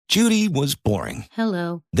Judy was boring.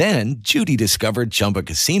 Hello. Then Judy discovered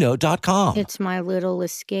ChumbaCasino.com. It's my little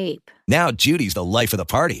escape. Now Judy's the life of the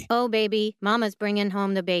party. Oh, baby, mama's bringing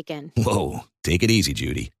home the bacon. Whoa, take it easy,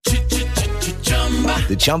 Judy.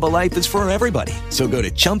 The Chumba life is for everybody. So go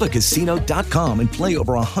to ChumbaCasino.com and play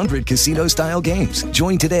over 100 casino-style games.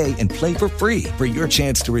 Join today and play for free for your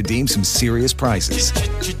chance to redeem some serious prizes.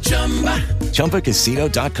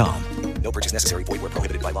 ChumbaCasino.com. No purchase necessary. Void where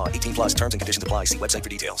prohibited by law. 18 plus terms and conditions apply. See website for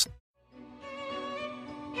details.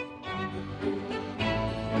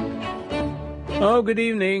 Oh, good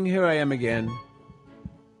evening. Here I am again.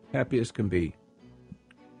 Happy as can be.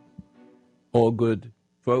 All good,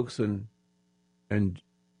 folks, and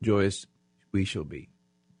joyous we shall be.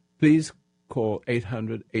 Please call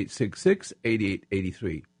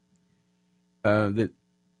 800-866-8883. The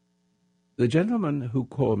gentleman who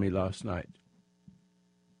called me last night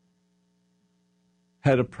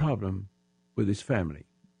had a problem with his family.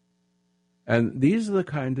 And these are the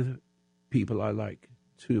kind of people I like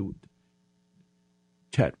to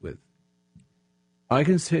chat with. I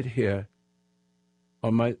can sit here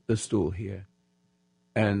on the stool here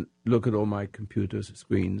and look at all my computer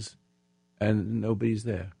screens and nobody's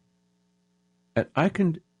there. And I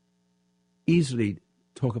can easily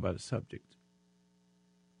talk about a subject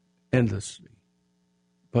endlessly.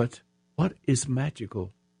 But what is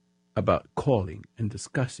magical about calling and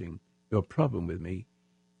discussing your problem with me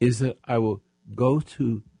is that I will go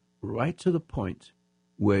right to the point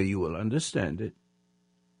where you will understand it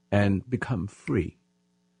and become free,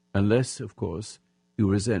 unless, of course, you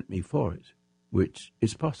resent me for it, which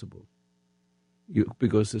is possible.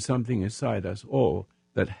 Because there's something inside us all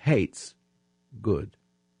that hates good,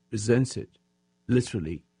 resents it,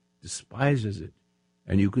 literally despises it.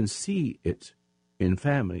 And you can see it in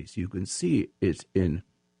families. You can see it in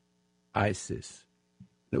ISIS.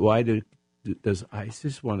 Why does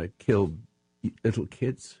ISIS want to kill little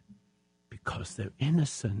kids? Because they're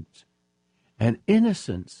innocent. And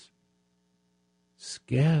innocence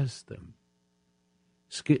scares them.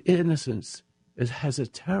 Innocence has a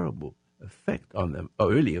terrible effect on them. Oh,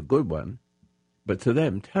 really a good one, but to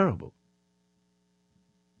them, terrible.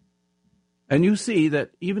 And you see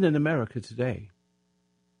that even in America today,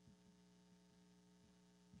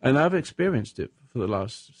 and I've experienced it for the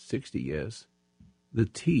last 60 years, the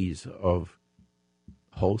tease of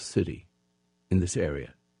a whole city in this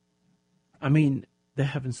area. I mean, they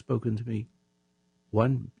haven't spoken to me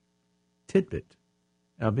one tidbit.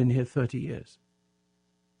 I've been here 30 years.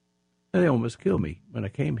 And they almost killed me when I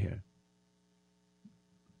came here.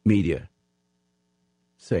 Media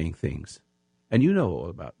saying things. And you know all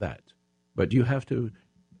about that. But you have to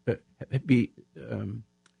be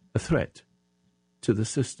a threat to the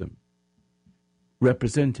system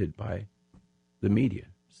represented by the media,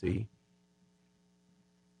 see?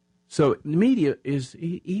 So the media is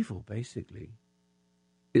evil, basically.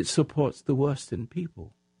 It supports the worst in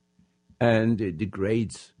people, and it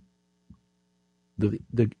degrades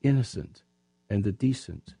the innocent and the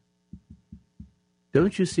decent.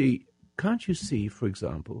 Can't you see, for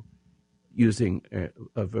example, using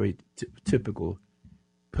a very typical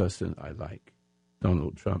person I like,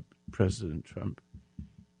 Donald Trump, President Trump.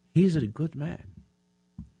 He's a good man.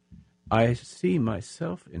 I see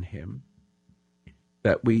myself in him,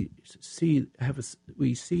 that we see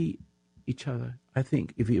each other. I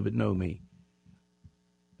think if he would know me,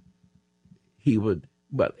 he would.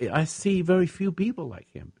 But I see very few people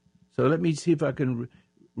like him. So let me see if I can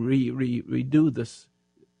redo this.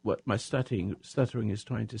 What my stuttering is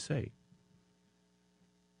trying to say.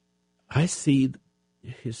 I see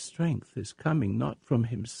his strength is coming not from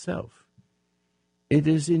himself. It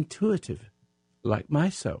is intuitive, like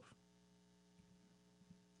myself.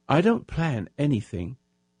 I don't plan anything.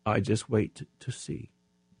 I just wait to see.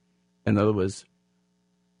 In other words,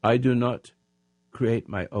 I do not create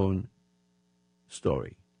my own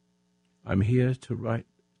story. I'm here to write,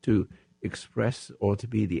 to express, or to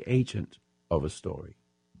be the agent of a story,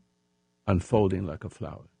 unfolding like a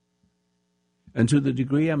flower. And to the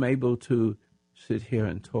degree I'm able to sit here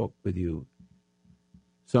and talk with you,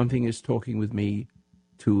 something is talking with me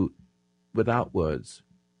without words,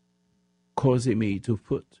 causing me to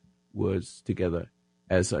put words together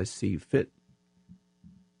as I see fit,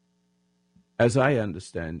 as I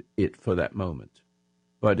understand it for that moment.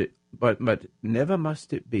 But never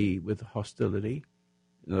must it be with hostility.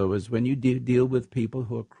 In other words, when you deal with people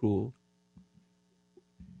who are cruel,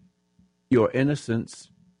 your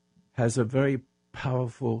innocence has a very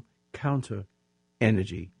powerful counter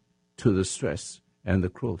energy to the stress and the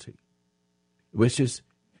cruelty, which is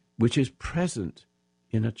present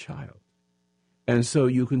in a child. And so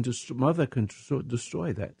mother can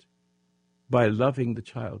destroy that by loving the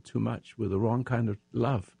child too much with the wrong kind of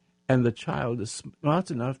love. And the child is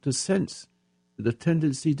smart enough to sense the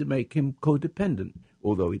tendency to make him codependent,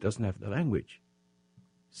 although he doesn't have the language.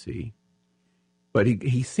 See? But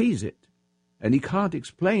he sees it, and he can't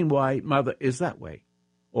explain why mother is that way,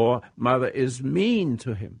 or mother is mean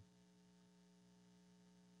to him.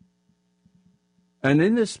 And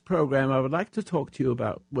in this program, I would like to talk to you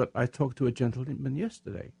about what I talked to a gentleman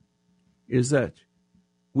yesterday, is that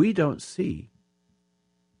we don't see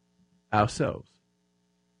ourselves.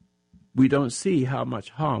 We don't see how much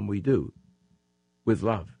harm we do with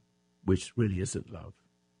love, which really isn't love.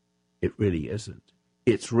 It really isn't.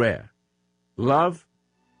 It's rare. Love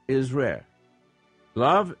is rare.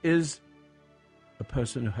 Love is a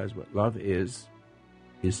person who has what love is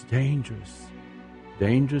dangerous.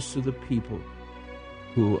 Dangerous to the people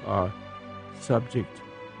who are subject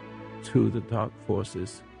to the dark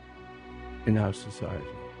forces in our society.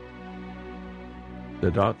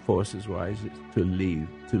 The dark forces rise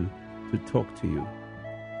to talk to you.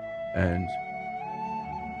 And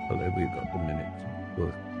well, we've got a minute.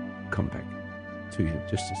 We'll come back to you in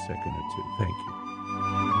just a second or two. Thank you.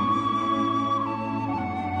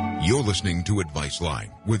 You're listening to Advice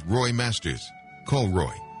Line with Roy Masters. Call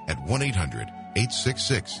Roy at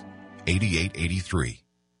 1-800-866-8883.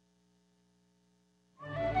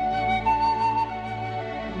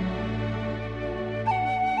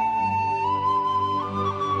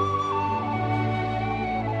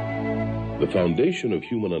 The foundation of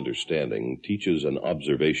human understanding teaches an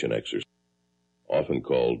observation exercise, often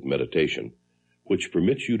called meditation, which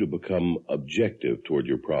permits you to become objective toward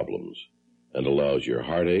your problems and allows your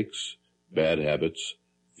heartaches, bad habits,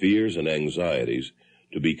 fears, and anxieties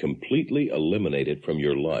to be completely eliminated from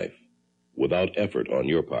your life without effort on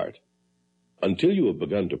your part. Until you have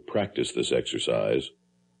begun to practice this exercise,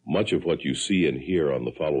 much of what you see and hear on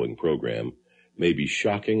the following program may be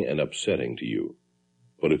shocking and upsetting to you.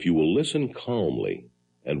 But if you will listen calmly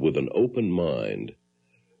and with an open mind,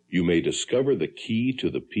 you may discover the key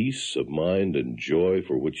to the peace of mind and joy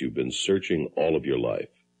for which you've been searching all of your life.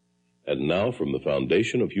 And now, from the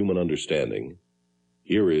foundation of human understanding,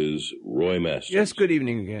 here is Roy Masters. Yes, good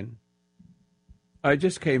evening again. I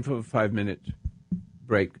just came from a 5-minute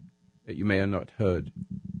break that you may have not heard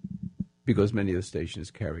because many of the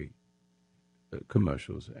stations carry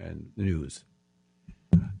commercials and news.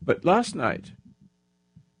 But last night,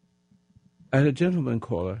 I had a gentleman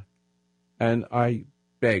caller, and I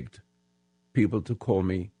begged people to call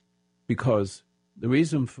me because the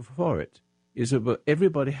reason for it is that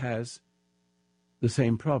everybody has the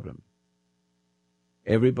same problem.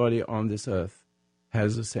 Everybody on this earth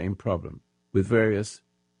has the same problem with various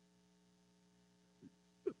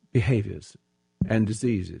behaviors and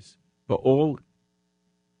diseases, but all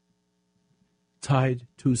tied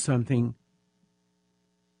to something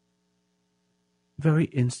very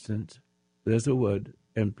instant. There's a word,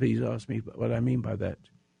 and please ask me what I mean by that.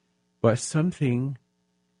 By something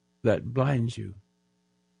that blinds you.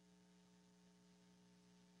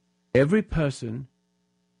 Every person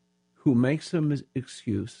who makes an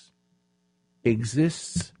excuse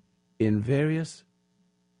exists in various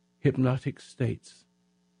hypnotic states.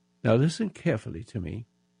 Now listen carefully to me.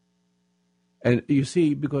 And you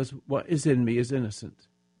see, because what is in me is innocent.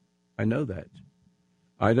 I know that.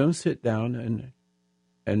 I don't sit down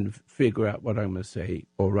and figure out what I'm going to say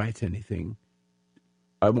or write anything.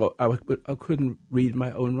 I couldn't read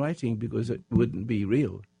my own writing because it wouldn't be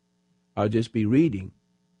real. I'll just be reading.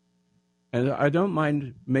 And I don't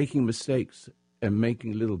mind making mistakes and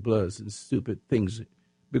making little blurs and stupid things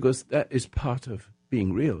because that is part of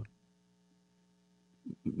being real.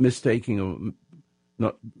 Mistaking or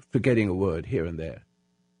not forgetting a word here and there.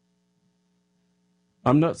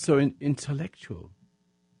 I'm not so intellectual.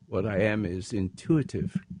 What I am is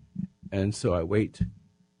intuitive, and so I wait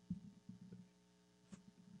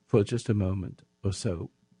for just a moment or so,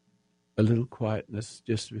 a little quietness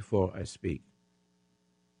just before I speak.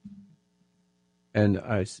 And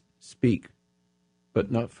I speak,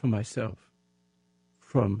 but not for myself,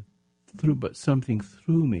 but something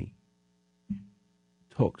through me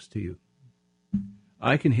talks to you.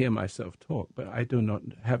 I can hear myself talk, but I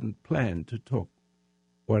haven't planned to talk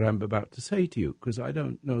what I'm about to say to you, because I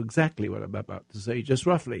don't know exactly what I'm about to say, just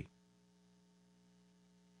roughly.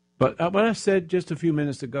 But what I said just a few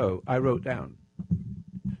minutes ago, I wrote down.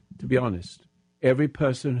 To be honest, every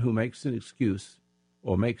person who makes an excuse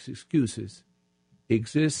or makes excuses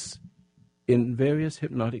exists in various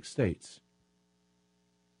hypnotic states.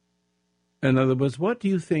 In other words, what do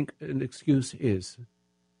you think an excuse is?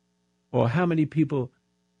 Or how many people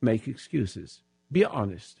make excuses? be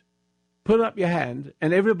honest. Put up your hand,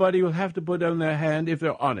 and everybody will have to put down their hand if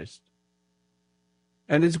they're honest.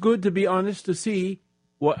 And it's good to be honest to see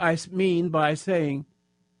what I mean by saying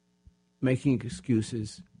making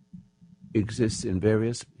excuses exists in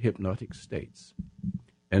various hypnotic states.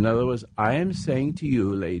 In other words, I am saying to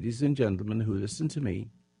you, ladies and gentlemen who listen to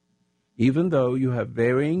me, even though you have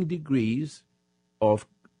varying degrees of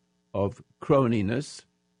croniness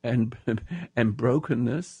and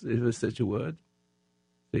brokenness, if there's such a word,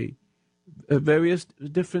 see, various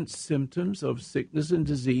different symptoms of sickness and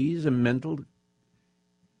disease and mental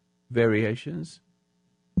variations,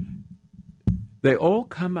 they all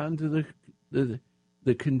come under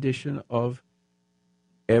the condition of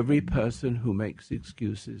every person who makes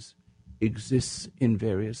excuses exists in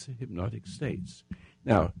various hypnotic states.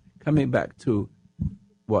 Now, coming back to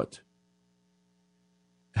what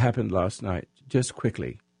happened last night, just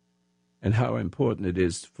quickly, and how important it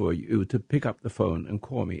is for you to pick up the phone and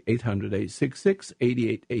call me,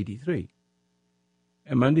 800-866-8883.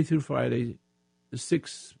 And Monday through Friday,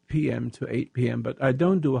 6 p.m. to 8 p.m., but I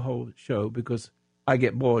don't do a whole show because I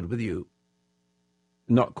get bored with you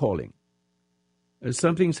not calling.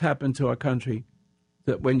 Something's happened to our country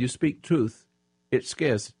that when you speak truth, it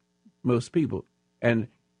scares most people. And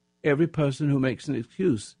every person who makes an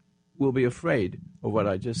excuse will be afraid of what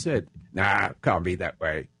I just said. Nah, can't be that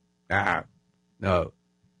way. Nah, no,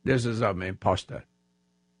 this is an imposter.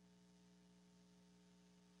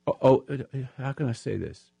 How can I say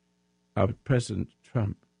this? Our President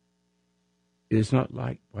Trump is not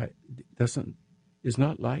liked by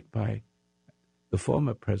the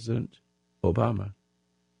former President Obama.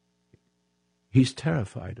 He's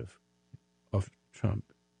terrified of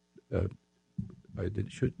Trump. I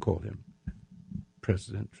should call him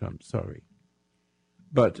President Trump, sorry.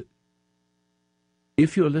 But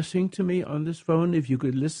if you're listening to me on this phone, if you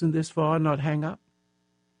could listen this far and not hang up,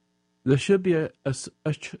 there should be a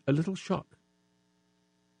little shock.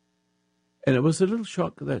 And it was a little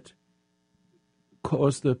shock that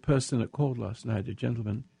caused the person that called last night, a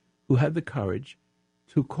gentleman, who had the courage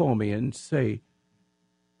to call me and say,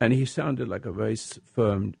 and he sounded like a very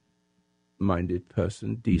firm-minded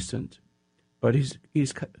person, decent, but his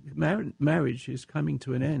marriage is coming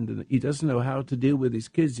to an end, and he doesn't know how to deal with his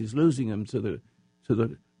kids. He's losing them to the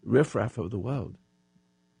riffraff of the world.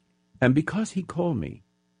 And because he called me,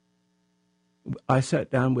 I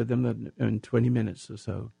sat down with him in 20 minutes or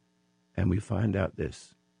so, and we find out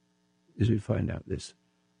this.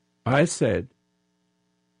 I said,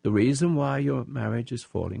 the reason why your marriage is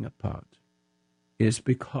falling apart is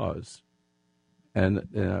because, and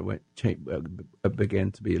then I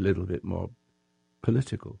began to be a little bit more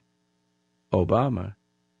political. Obama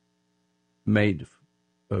made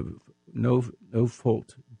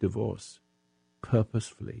no-fault divorce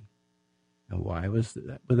purposefully. And why would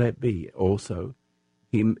that be? Also,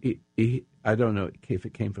 he I don't know if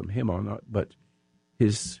it came from him or not, but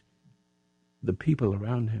the people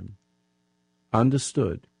around him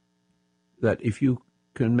understood that if you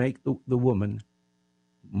can make the woman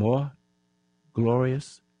more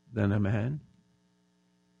glorious than a man,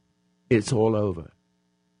 it's all over.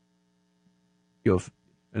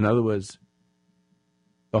 In other words,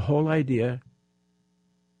 the whole idea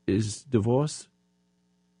is divorce,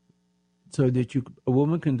 so that a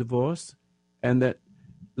woman can divorce, and that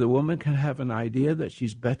the woman can have an idea that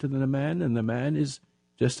she's better than a man, and the man is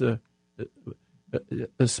just a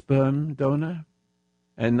sperm donor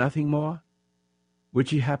and nothing more,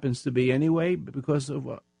 which he happens to be anyway because it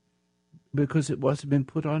wasn't been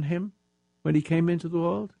put on him when he came into the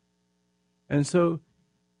world. And so,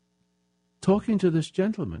 talking to this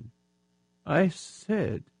gentleman, I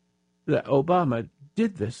said that Obama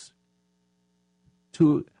did this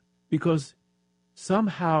because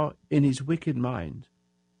somehow in his wicked mind,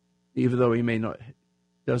 even though he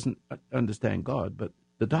doesn't understand God, but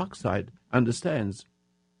the dark side understands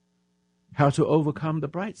how to overcome the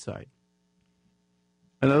bright side.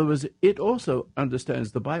 In other words, it also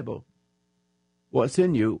understands the Bible, what's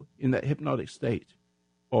in you in that hypnotic state,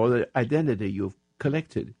 or the identity you've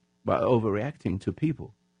collected by overreacting to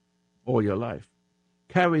people all your life,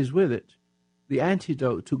 carries with it the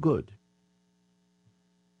antidote to good.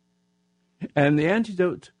 And the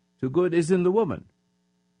antidote to good is in the woman.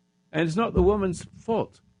 And it's not the woman's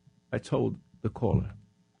fault, I told the caller.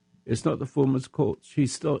 It's not the woman's fault.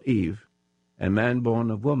 She's still Eve. And man born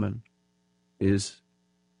of woman is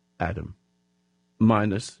Adam,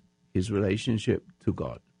 minus his relationship to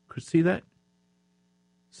God. See that?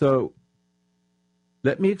 So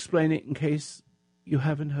let me explain it in case you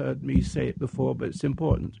haven't heard me say it before, but it's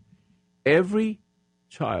important. Every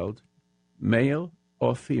child, male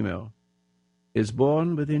or female, is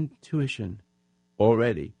born with intuition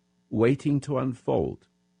already, waiting to unfold.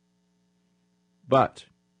 But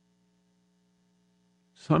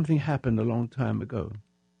something happened a long time ago,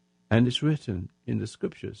 and it's written in the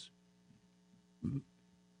scriptures.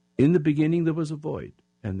 In the beginning there was a void,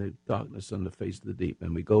 and the darkness on the face of the deep,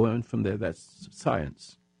 and we go on from there. That's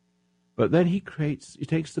science. But then he takes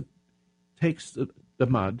the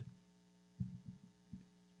mud,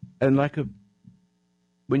 and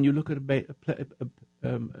when you look at a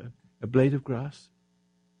blade of grass,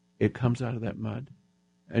 it comes out of that mud,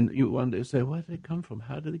 and you wonder, where did it come from?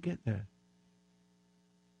 How did it get there?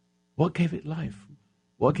 What gave it life?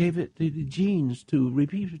 What gave it the genes to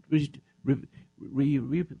repeat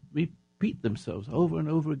themselves over and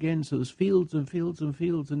over again? So there's fields and fields and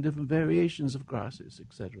fields and different variations of grasses,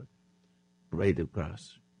 etc. Blade of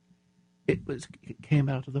grass. It came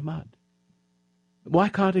out of the mud. Why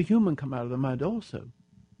can't a human come out of the mud also?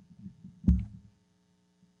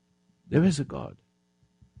 There is a God.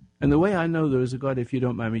 And the way I know there is a God, if you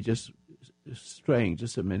don't mind me just straying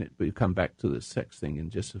just a minute, but you come back to the sex thing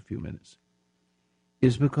in just a few minutes,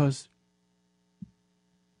 is because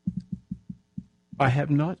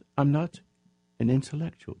I'm not an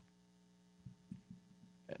intellectual.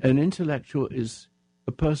 An intellectual is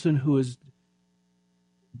a person who is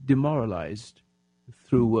demoralized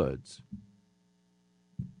through words.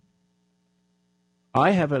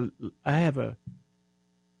 I have a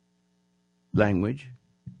language.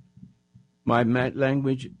 My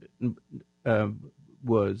language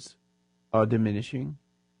words are diminishing,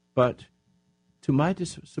 but to my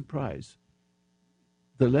surprise,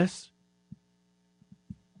 the less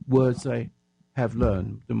words I have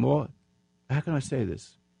learned, the more, how can I say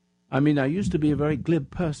this? I mean, I used to be a very glib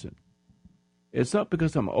person. It's not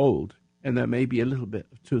because I'm old, and there may be a little bit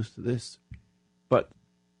of truth to this, but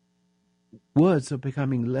words are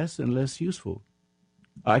becoming less and less useful.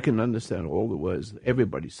 I can understand all the words that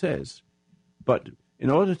everybody says, but in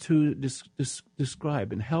order to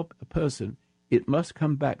describe and help a person, it must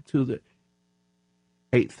come back to the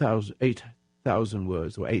 8,000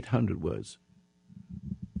 words or 800 words,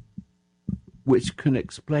 which can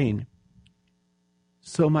explain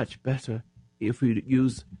so much better if we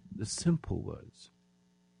use the simple words.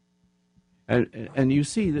 And you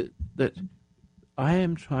see that I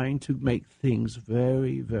am trying to make things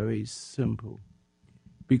very, very simple,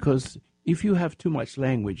 because if you have too much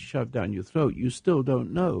language shoved down your throat, you still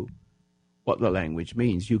don't know what the language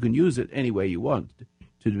means. You can use it any way you want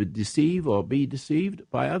to deceive or be deceived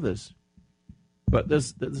by others. But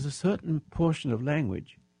there's a certain portion of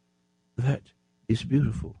language that is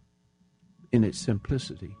beautiful in its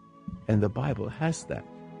simplicity, and the Bible has that.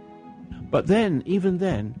 But then, even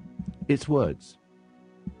then, it's words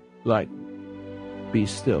like, be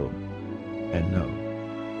still and know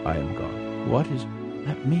I am God. What does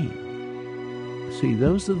that mean? See,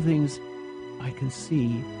 those are the things I can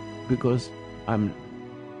see because I'm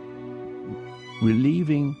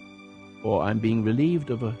relieving, or I'm being relieved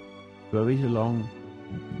of a very long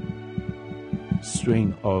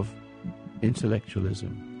string of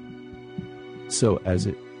intellectualism, so as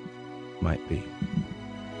it might be.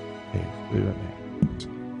 Okay, we'll be right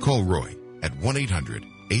back. Call Roy at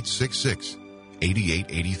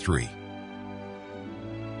 1-800-866-8883.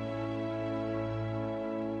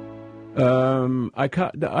 I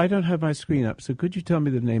don't have my screen up, so could you tell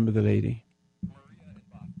me the name of the lady?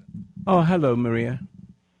 Oh, hello, Maria.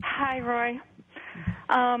 Hi, Roy.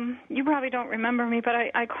 You probably don't remember me, but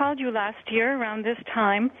I called you last year around this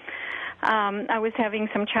time. I was having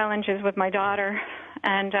some challenges with my daughter,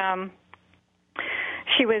 and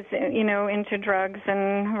she was, into drugs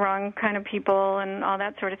and wrong kind of people and all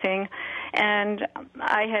that sort of thing. And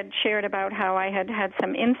I had shared about how I had had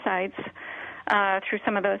some insights through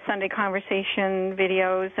some of the Sunday conversation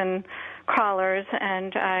videos and callers,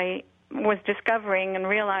 and I was discovering and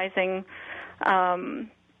realizing,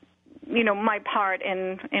 my part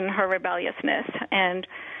in her rebelliousness. And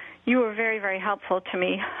you were very, very helpful to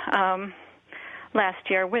me last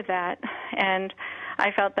year with that. And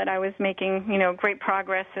I felt that I was making, great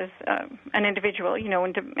progress as an individual,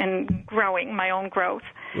 and growing my own growth.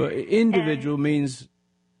 Well, individual means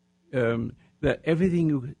that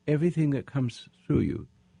everything that comes through you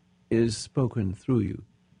is spoken through you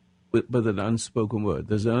with an unspoken word.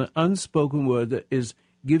 There's an unspoken word that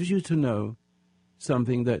gives you to know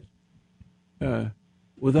something that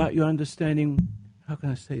without your understanding, how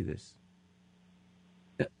can I say this?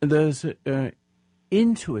 There's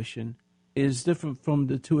intuition is different from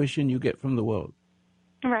the tuition you get from the world.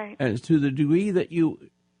 Right. And to the degree that you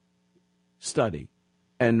study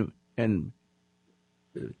and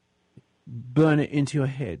burn it into your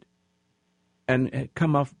head and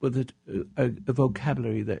come up with a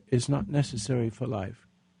vocabulary that is not necessary for life,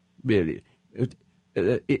 really. It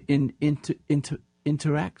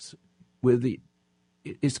interacts with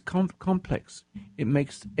it's complex. It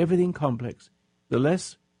makes everything complex. The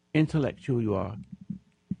less intellectual you are,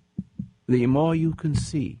 the more you can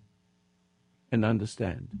see and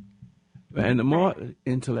understand. And the more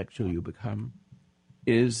intellectual you become,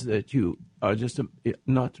 is that you are just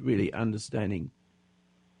not really understanding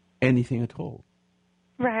anything at all.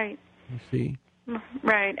 Right. You see?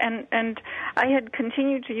 Right. And I had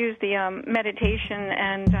continued to use the meditation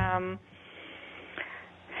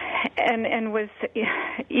and was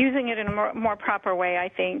using it in a more proper way, I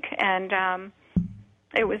think. And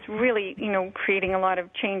it was really, creating a lot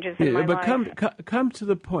of changes in my life. But come to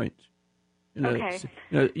the point. Okay.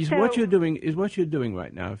 What you're doing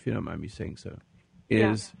right now, if you don't mind me saying so,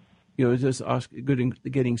 is just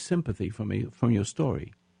getting sympathy from your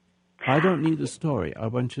story. I don't need a story. I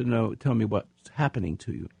want you to tell me what's happening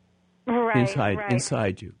to you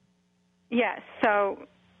inside you. Yes. So,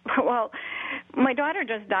 well, my daughter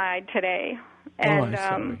just died today, and I'm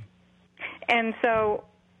sorry. And so.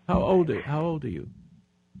 How old are you?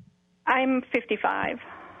 I'm 55.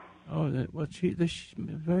 Oh, she's a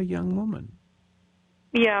very young woman.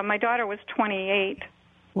 Yeah, my daughter was 28.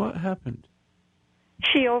 What happened?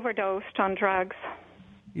 She overdosed on drugs.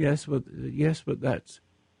 Yes, but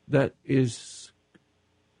that is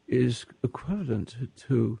equivalent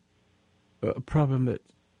to a problem that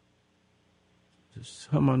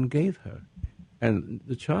someone gave her, and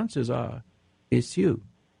the chances are it's you.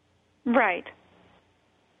 Right.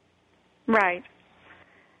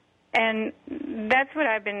 And that's what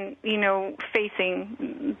I've been,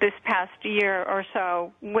 facing this past year or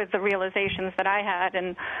so with the realizations that I had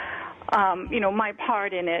and, my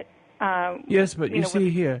part in it. Yes, but you see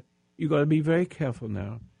here, you got to be very careful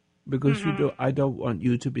now, because I don't want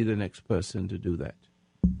you to be the next person to do that.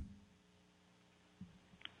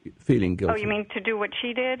 Feeling guilty. Oh, you mean to do what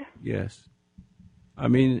she did? Yes. I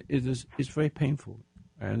mean, it's very painful.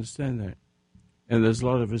 I understand that. And there's a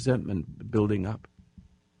lot of resentment building up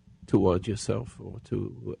towards yourself or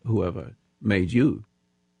to whoever made you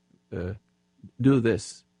do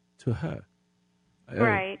this to her.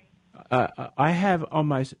 Right. I have on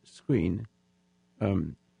my screen,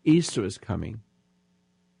 Easter is coming.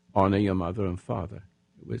 Honor your mother and father.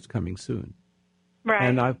 It's coming soon. Right.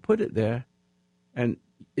 And I've put it there, and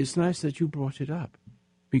it's nice that you brought it up,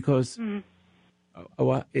 because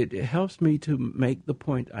it helps me to make the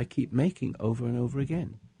point I keep making over and over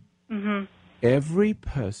again. Mm-hmm. Every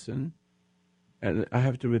person, and I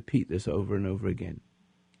have to repeat this over and over again,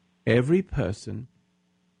 every child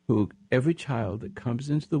that comes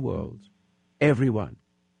into the world, everyone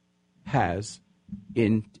has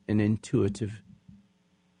an intuitive,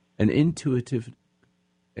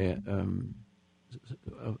 I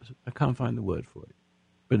can't find the word for it,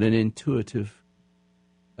 but an intuitive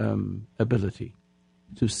ability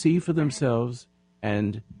to see for themselves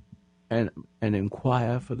and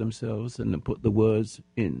inquire for themselves, and to put the words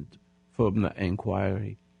in from the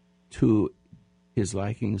inquiry to his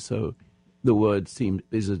liking. So the word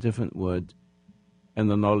is a different word,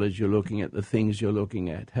 and the knowledge you're looking at, the things you're looking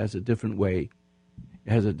at, has a different way.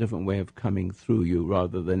 It has a different way of coming through you,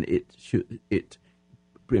 rather than it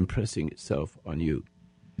impressing itself on you.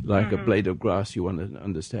 Like a blade of grass, you want to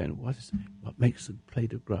understand what makes a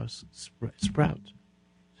blade of grass sprout.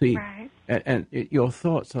 See, right. and your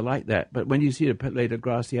thoughts are like that. But when you see a blade of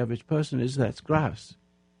grass, the average person that's grass,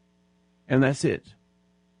 and that's it.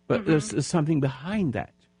 But there's something behind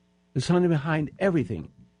that. There's something behind everything,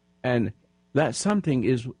 and that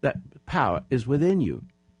power is within you.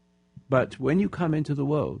 But when you come into the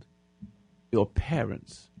world, your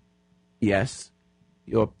parents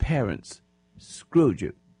screwed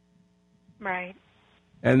you. Right.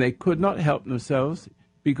 And they could not help themselves,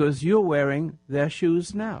 because you're wearing their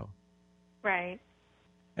shoes now. Right.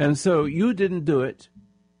 And so you didn't do it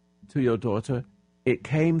to your daughter. It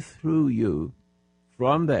came through you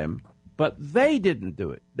from them, but they didn't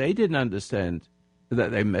do it. They didn't understand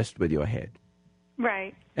that they messed with your head.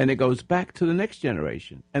 Right. And it goes back to the next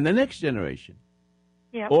generation and the next generation.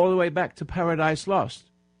 Yep. All the way back to Paradise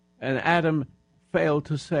Lost. And Adam failed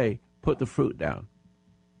to say, put the fruit down.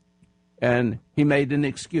 And he made an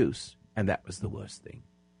excuse, and that was the worst thing.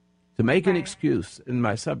 To make an excuse in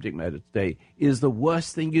my subject matter today is the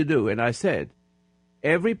worst thing you do. And I said,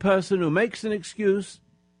 every person who makes an excuse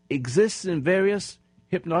exists in various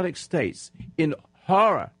hypnotic states, in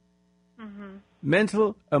horror,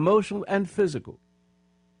 mental, emotional, and physical.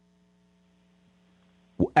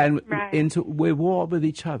 And we're war with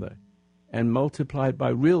each other, and multiplied by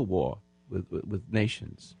real war with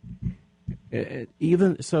nations.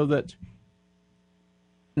 Even so that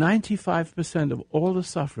 95% of all the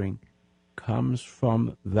suffering comes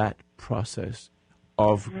from that process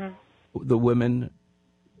of the women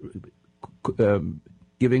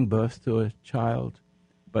giving birth to a child.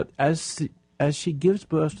 But as she gives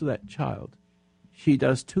birth to that child, she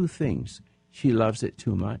does two things. She loves it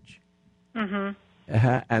too much.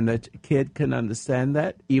 And the kid can understand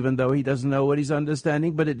that, even though he doesn't know what he's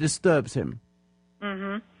understanding, but it disturbs him.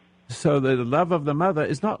 So the love of the mother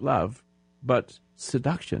is not love, but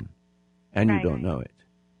seduction, and you don't know it.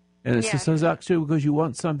 And it's a seduction because you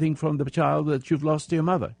want something from the child that you've lost to your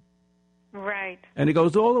mother. Right. And it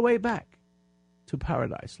goes all the way back to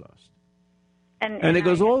Paradise Lost. And it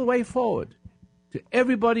goes all the way forward to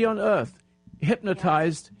everybody on earth,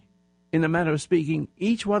 hypnotized, in a manner of speaking.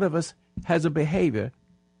 Each one of us has a behavior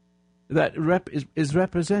that is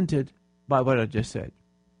represented by what I just said.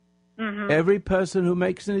 Every person who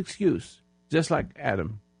makes an excuse, just like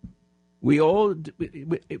Adam, we all,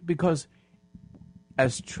 because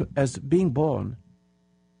as being born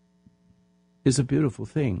is a beautiful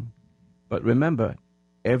thing, but remember,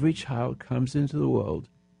 every child comes into the world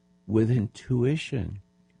with intuition,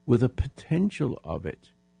 with a potential of it.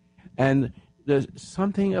 And there's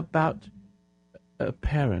something about a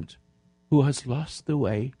parent who has lost the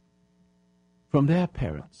way from their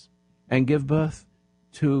parents and give birth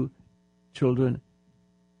to children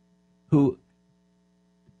who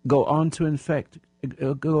go on to infect,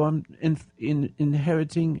 go on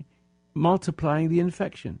inheriting, multiplying the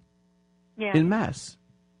infection in mass.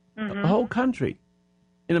 The whole country,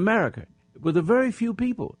 in America, with a very few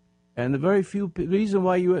people. And the very few reason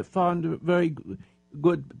why you found very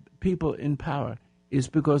good people in power is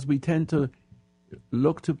because we tend to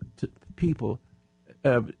look to people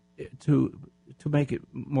to make it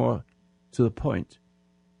more to the point.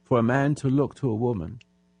 For a man to look to a woman,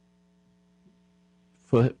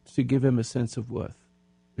 to give him a sense of worth,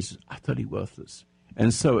 which is utterly worthless.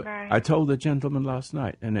 And so I told the gentleman last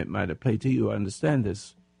night, and it might apply to you, I understand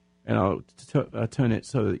this, and I'll turn it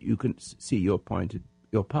so that you can see your part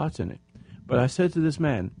in it. But I said to this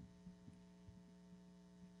man,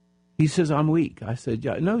 he says, I'm weak. I said,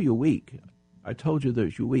 yeah, no, you're weak. I told you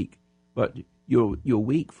that you're weak, but you're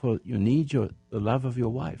weak for you need the love of your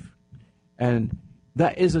wife. And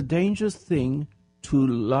that is a dangerous thing, to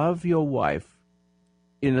love your wife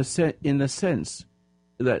in a sense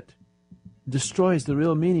that destroys the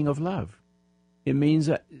real meaning of love. It means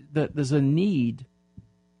that there's a need.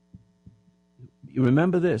 You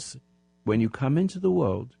remember this, when you come into the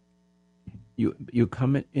world, you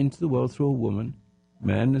come into the world through a woman.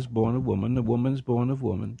 Man is born of woman, a woman is born of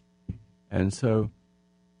woman. And so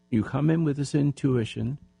you come in with this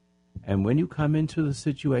intuition, and when you come into the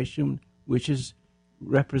situation which is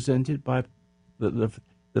represented by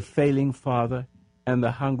the failing father and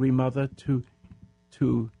the hungry mother to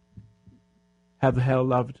have the hell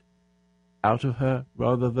loved out of her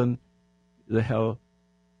rather than the hell.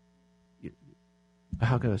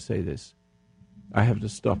 How can I say this? I have to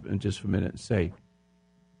stop and just for a minute and say,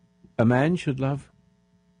 a man should love.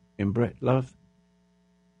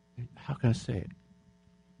 How can I say it?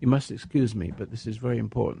 You must excuse me, but this is very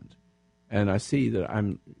important. And I see that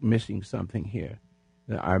I'm missing something here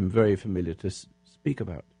that I'm very familiar to speak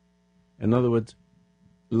about. In other words,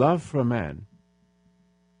 love for a man,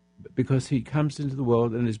 because he comes into the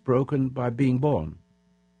world and is broken by being born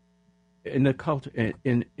in the culture,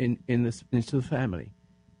 into the family,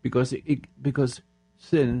 because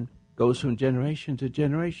sin goes from generation to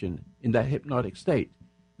generation in that hypnotic state,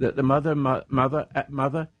 that the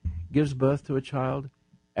mother gives birth to a child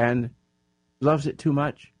and loves it too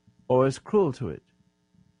much or is cruel to it,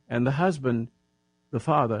 and the husband, the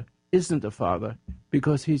father, isn't a father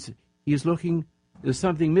because he's looking. There's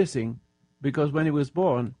something missing, because when he was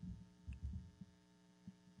born,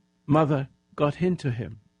 mother got into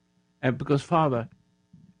him, and because father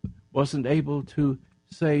wasn't able to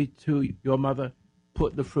say to your mother,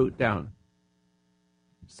 put the fruit down,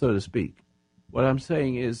 so to speak. What I'm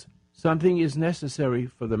saying is, something is necessary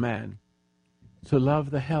for the man to love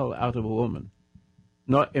the hell out of a woman,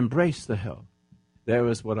 not embrace the hell. There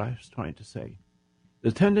is what I was trying to say.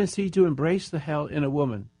 The tendency to embrace the hell in a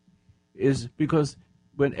woman is because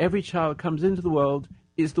when every child comes into the world,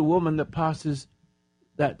 it's the woman that passes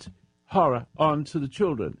that horror on to the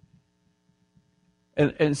children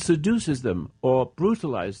and seduces them or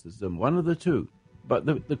brutalizes them, one of the two. But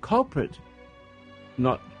the culprit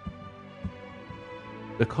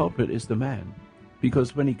is the man,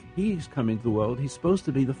 because when he's come into the world, he's supposed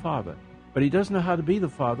to be the father, but he doesn't know how to be the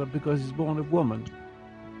father because he's born of woman,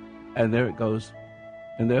 and there it goes.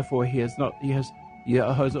 and therefore he has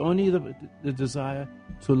only the desire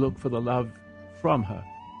to look for the love from her,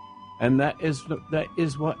 and that is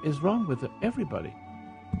what is wrong with everybody.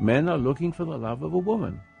 Men are looking for the love of a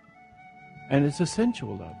woman, and it's a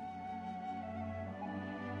sensual love.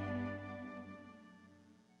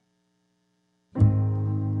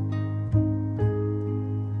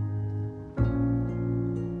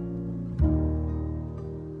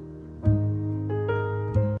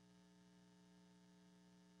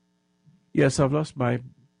 Yes, I've lost my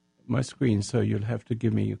screen, so you'll have to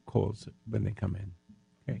give me your calls when they come in.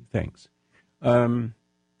 Okay, thanks. Well,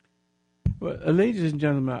 ladies and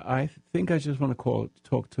gentlemen, I think I just want to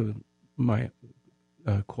talk to my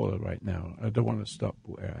caller right now. I don't want to stop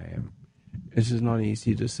where I am. This is not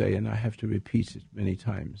easy to say, and I have to repeat it many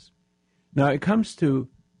times. Now, it comes to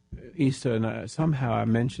Easter, and somehow I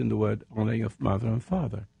mentioned the word honor your mother and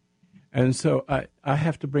father. And so I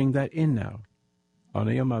have to bring that in now.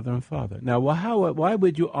 Honor your mother and father. Now, why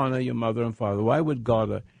would you honor your mother and father? Why would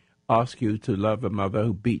God ask you to love a mother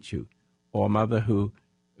who beat you, or a mother who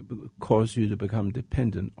caused you to become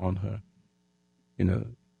dependent on her?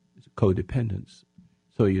 Codependence,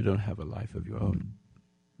 so you don't have a life of your own.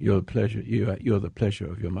 You're the pleasure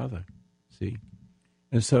of your mother. See,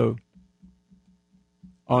 and so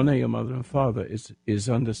honor your mother and father is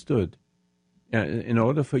understood. In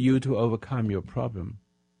order for you to overcome your problem,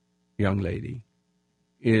 young lady,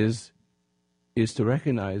 is to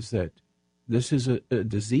recognize that this is a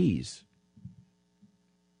disease,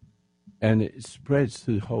 and it spreads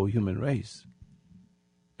through the whole human race,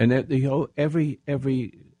 and that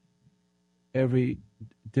every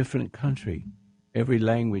different country, every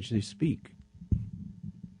language they speak,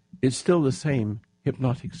 it's still the same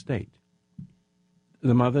hypnotic state.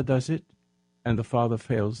 The mother does it, and the father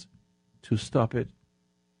fails to stop it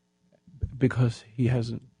because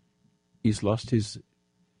he's lost his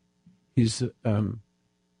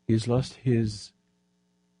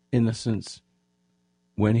innocence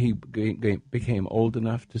when he became old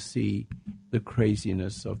enough to see the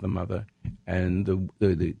craziness of the mother and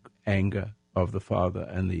the anger of the father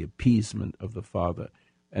and the appeasement of the father,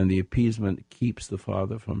 and the appeasement keeps the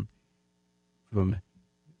father from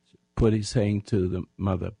saying to the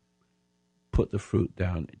mother, "Put the fruit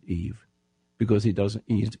down, Eve," because he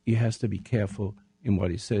has to be careful in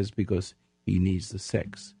what he says, because he needs the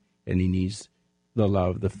sex. And he needs the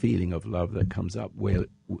love, the feeling of love that comes up,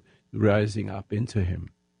 rising up into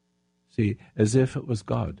him. See, as if it was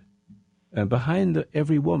God. And behind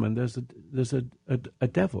every woman, there's a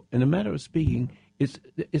devil. In a matter of speaking, it's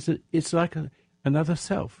like another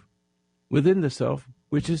self within the self,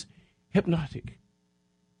 which is hypnotic.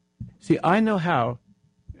 See, I know how.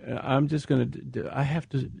 I'm just going to. I have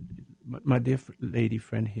to. My dear lady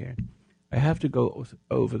friend here, I have to go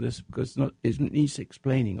over this because it needs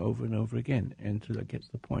explaining over and over again until it gets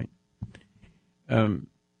the point. I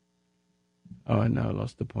now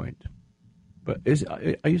lost the point. But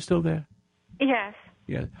are you still there? Yes.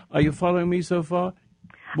 Yeah. Are you following me so far?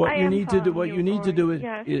 What you need to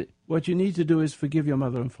do is forgive your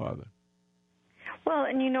mother and father. Well,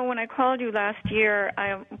 and when I called you last year,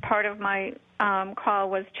 part of my call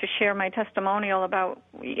was to share my testimonial about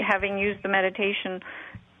having used the meditation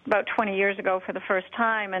about 20 years ago for the first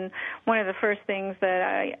time, and one of the first things that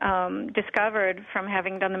I discovered from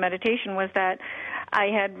having done the meditation was that I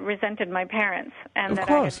had resented my parents, and I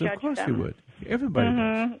had judged them. Of course you would. Everybody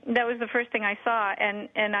does. That was the first thing I saw,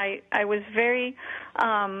 and I was very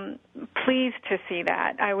pleased to see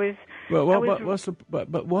that. How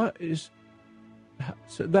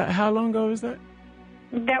long ago was that?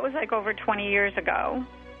 That was like over 20 years ago.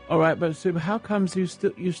 All right, but so how comes you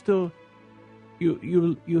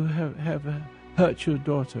have hurt your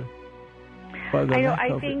daughter?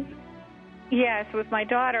 I think, yes, with my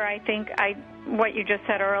daughter, I think what you just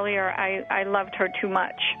said earlier, I loved her too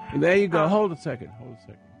much. There you go. Hold a second.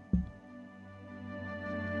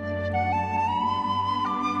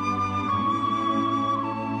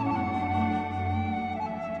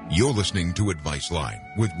 You're listening to Advice Line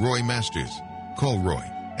with Roy Masters. Call Roy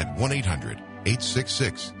at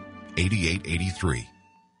 1-800-866-8883.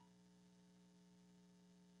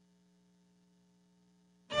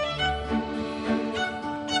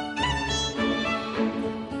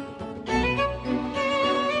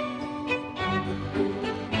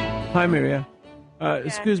 Hi, Maria.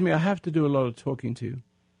 Excuse me, I have to do a lot of talking to you.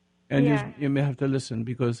 And you may have to listen,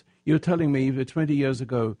 because you're telling me that 20 years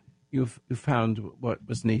ago you found what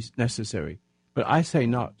was necessary. But I say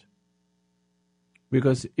not.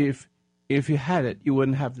 Because if you had it, you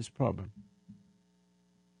wouldn't have this problem.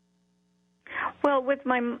 Well, with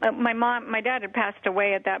my mom, my dad had passed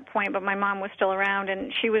away at that point, but my mom was still around,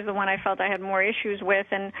 and she was the one I felt I had more issues with,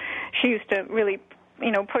 and she used to really,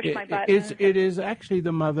 push my buttons. It is actually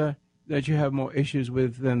the mother that you have more issues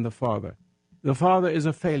with than the father. The father is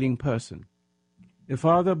a failing person. The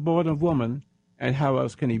father, born of woman, and how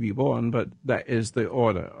else can he be born? But that is the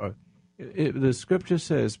order. The scripture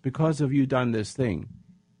says, because of you done this thing,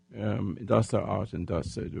 dost thou art and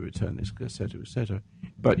dost thou return this, etc., etc.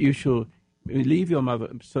 But you shall leave your mother,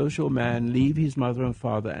 so shall man leave his mother and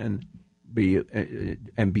father and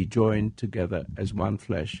be joined together as one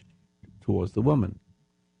flesh towards the woman.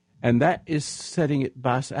 And that is setting it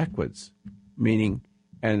backwards, meaning,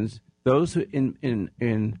 and those who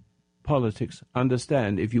in politics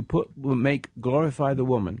understand, if you glorify the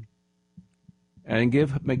woman and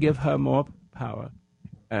give her more power,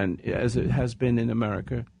 and as it has been in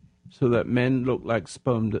America, so that men look like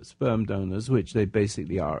sperm donors, which they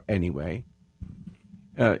basically are anyway.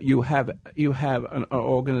 You have an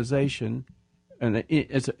organization, and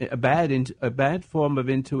it's a bad form of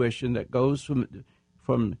intuition that goes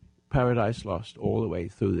from Paradise Lost all the way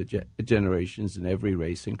through the generations in every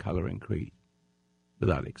race and color and creed,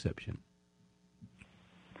 without exception.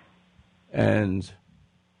 And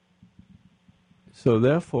so,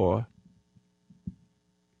 therefore,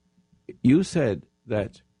 you said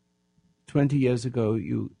that 20 years ago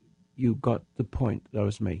you got the point that I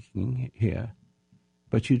was making here,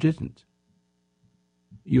 but you didn't.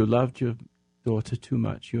 You loved your daughter too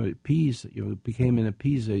much. You became an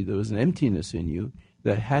appeaser. There was an emptiness in you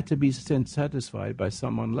that had to be satisfied by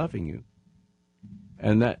someone loving you,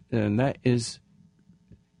 and that is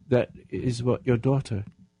what your daughter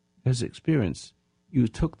has experienced. You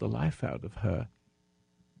took the life out of her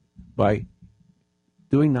by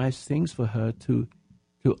doing nice things for her to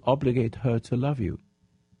obligate her to love you,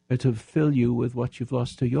 to fill you with what you've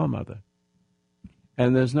lost to your mother.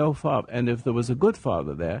 And there's no father. And if there was a good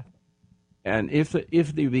father there, and if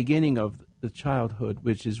the beginning of the childhood,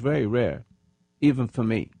 which is very rare, even for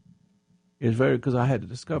me, is very, because I had to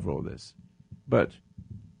discover all this. But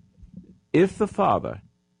if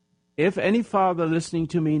any father listening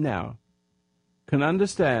to me now can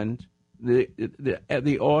understand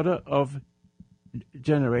the order of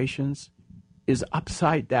generations is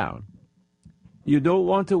upside down. You don't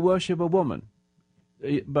want to worship a woman,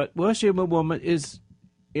 but worship a woman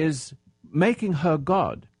is making her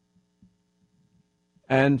God.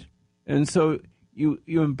 And so you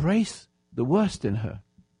embrace the worst in her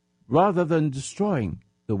rather than destroying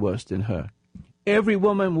the worst in her. Every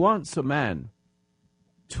woman wants a man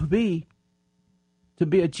to be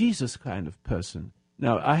a Jesus kind of person.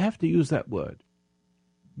 Now, I have to use that word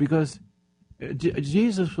because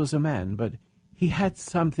Jesus was a man, but he had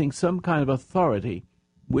some kind of authority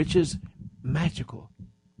which is magical.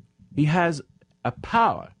 He has a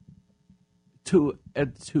power to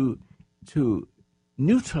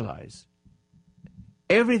neutralize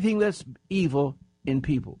everything that's evil in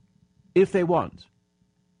people if they want,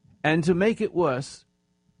 and to make it worse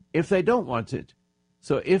if they don't want it.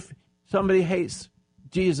 So if somebody hates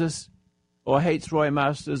Jesus or hates Roy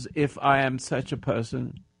Masters, if I am such a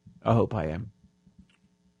person, I hope I am,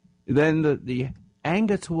 then the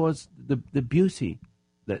anger towards the beauty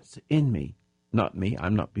that's in me, not me,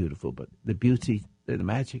 I'm not beautiful, but the beauty, the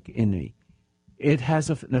magic in me, it has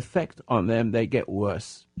an effect on them. They get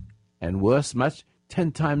worse and worse,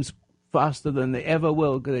 10 times faster than they ever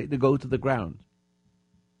will. They go to the ground.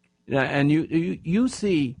 And you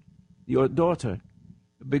see your daughter,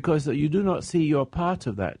 because you do not see your part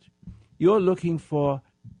of that. You're looking for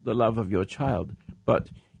the love of your child, but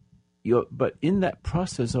in that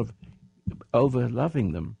process of over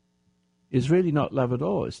loving them is really not love at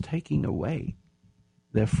all. It's taking away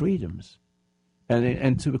their freedoms,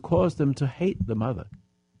 and to cause them to hate the mother,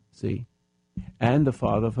 see, and the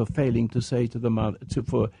father for failing to say to the mother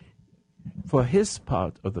for his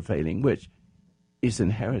part of the failing, which is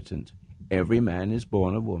inherent. Every man is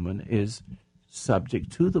born of woman, is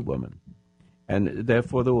subject to the woman, and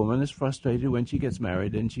therefore the woman is frustrated when she gets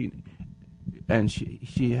married, and she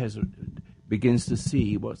begins to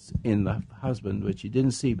see what's in the husband which she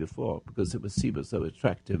didn't see before, because he was so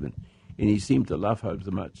attractive, and he seemed to love her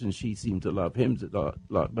so much, and she seemed to love him a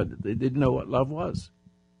lot, but they didn't know what love was.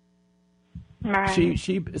 Right.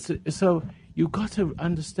 So you got to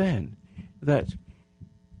understand that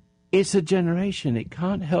it's a generation. It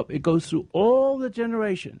can't help. It goes through all the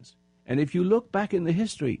generations. And if you look back in the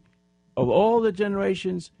history of all the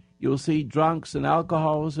generations, you'll see drunks and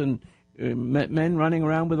alcohols and men running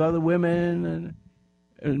around with other women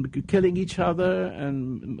and killing each other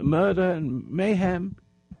and murder and mayhem.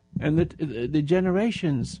 And the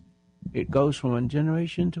generations It goes from one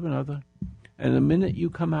generation to another, and the minute you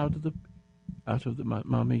come out of the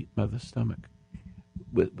mother's stomach,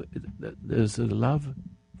 there's a love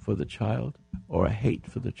for the child or a hate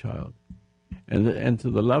for the child. And to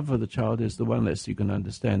the love for the child is the one that you can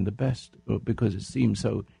understand the best, because it seems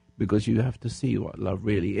so, because you have to see what love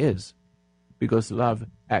really is. Because love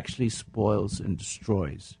actually spoils and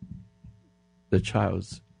destroys the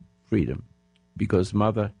child's freedom. Because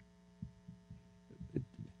mother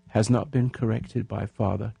has not been corrected by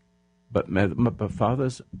father, but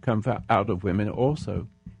fathers come out of women also,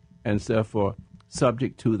 and therefore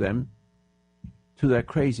subject to them, to their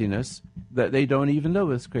craziness, that they don't even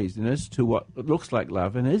know is craziness, to what looks like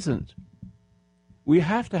love and isn't. We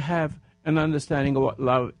have to have an understanding of what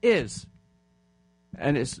love is,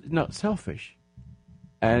 and it's not selfish,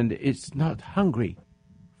 and it's not hungry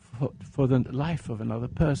for the life of another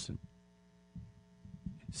person.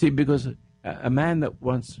 See, because a man that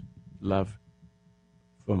wants love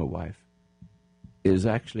from a wife is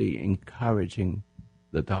actually encouraging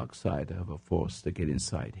the dark side of a force to get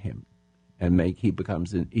inside him, and he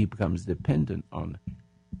becomes dependent on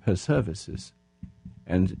her services,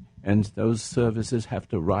 and those services have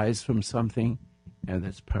to rise from something, and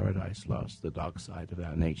that's paradise lost, the dark side of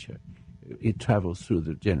our nature. It travels through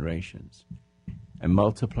the generations and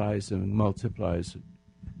multiplies and multiplies.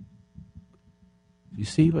 You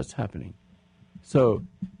see what's happening? So,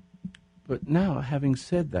 but now, having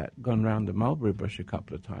said that, gone round the mulberry bush a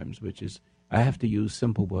couple of times, which is, I have to use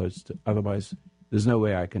simple words, otherwise there's no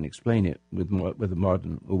way I can explain it with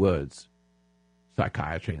modern words,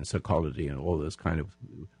 psychiatry and psychology and all those kind of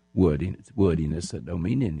wordiness that don't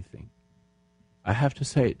mean anything. I have to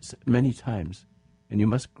say it many times, and you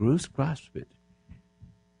must grasp it.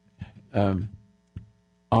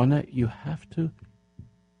 Honor, you have to.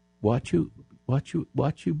 What you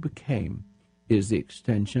became is the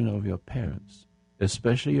extension of your parents,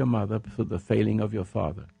 especially your mother for the failing of your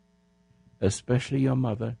father. Especially your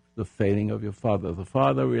mother, the failing of your father. The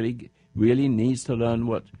father really needs to learn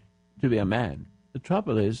what to be a man. The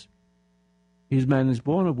trouble is, his man is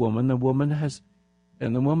born a woman. The woman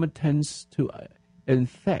tends to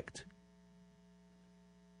infect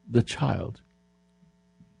the child.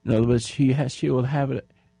 In other words, she will have it.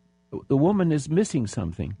 The woman is missing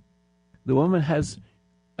something. The woman has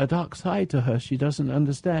a dark side to her she doesn't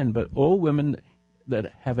understand. But all women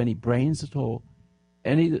that have any brains at all,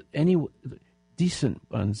 any decent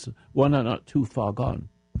ones, one are not too far gone,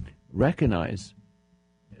 recognize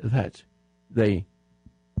that they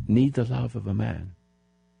need the love of a man.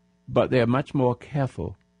 But they are much more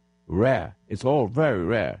careful, rare. It's all very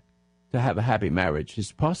rare to have a happy marriage.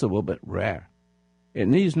 It's possible, but rare. It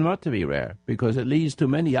needs not to be rare, because it leads to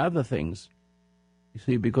many other things. You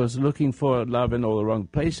see, because looking for love in all the wrong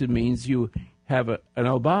places means you have an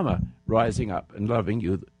Obama rising up and loving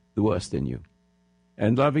you, the worst in you.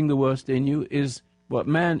 And loving the worst in you is what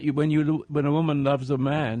when a woman loves a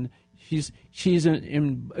man, she's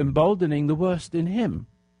emboldening the worst in him.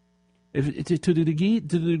 To the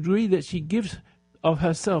degree that she gives of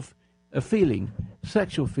herself a feeling,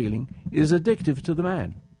 sexual feeling, is addictive to the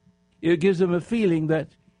man. It gives him a feeling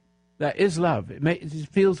that is love. It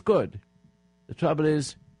feels good. The trouble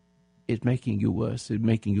is, it's making you worse. It's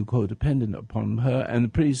making you codependent upon her,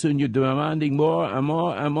 and pretty soon you're demanding more and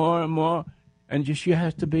more and more and more. And she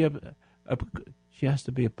has to be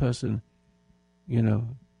a person, you know,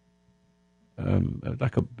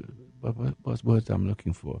 like what's words I'm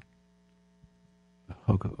looking for?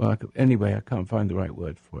 Anyway, I can't find the right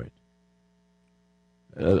word for it.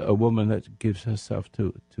 A woman that gives herself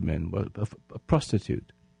to men, a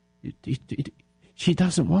prostitute. She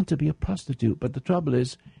doesn't want to be a prostitute, but the trouble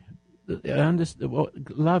is,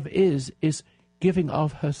 what love is giving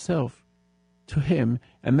of herself to him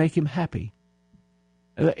and make him happy.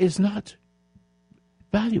 Is not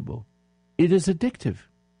valuable. It is addictive.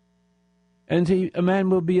 And a man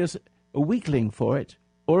will be a weakling for it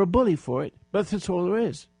or a bully for it, but that's all there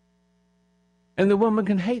is. And the woman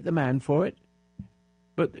can hate the man for it.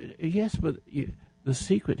 But the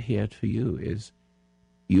secret here for you is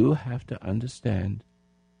you have to understand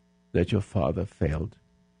that your father failed.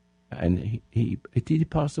 And did he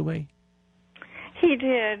pass away? He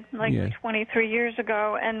did, 23 years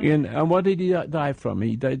ago. And what did he die from?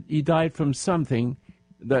 He died from something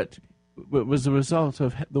that was the result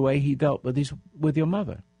of the way he dealt with your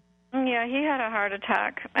mother. Yeah, he had a heart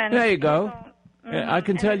attack. And there you go. I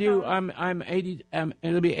can tell you, I'm 80.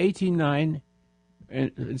 It'll be 89,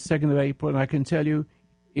 2nd of April, and I can tell you,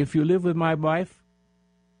 if you live with my wife,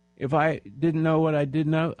 if I didn't know what I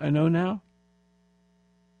know now,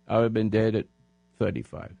 I would have been dead at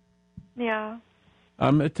 35. Yeah.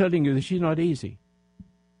 I'm telling you that she's not easy.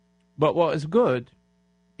 But what is good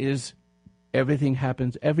is everything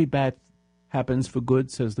happens. Every bad happens for good,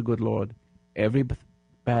 says the good Lord. Every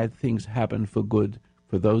bad things happen for good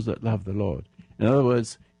for those that love the Lord. In other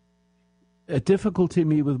words, a difficulty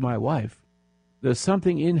me with my wife, there's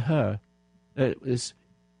something in her that is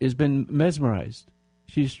been mesmerized.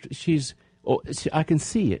 I can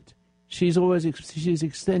see it. She's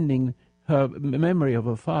extending her memory of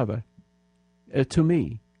her father to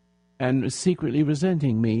me, and secretly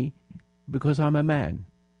resenting me because I'm a man.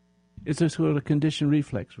 It's a sort of conditioned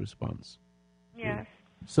reflex response. Yes.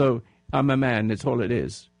 So I'm a man. That's all it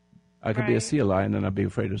is. I could be a Right. sea lion, and I'd be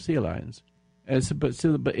afraid of sea lions.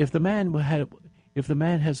 But if the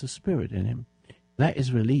man has a spirit in him, that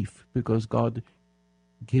is relief, because God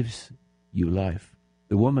gives you life.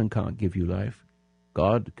 The woman can't give you life.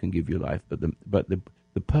 God can give you life, but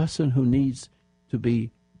the person who needs to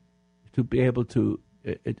be able to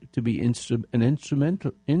be an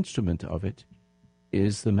instrument of it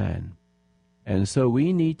is the man. And so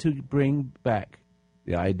we need to bring back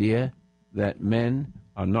the idea that men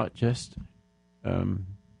are not just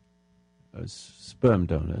sperm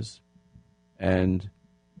donors, and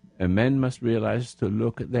men must realize to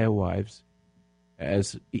look at their wives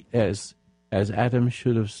as Adam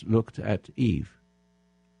should have looked at Eve.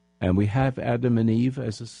 And we have Adam and Eve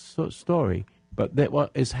as a story, but that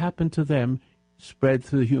what has happened to them spread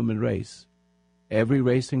through the human race. Every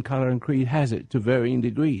race and color and creed has it to varying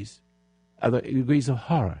degrees, other degrees of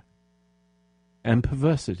horror and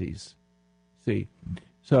perversities. See,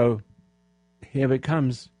 so here it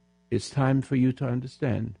comes. It's time for you to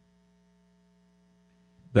understand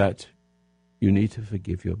that you need to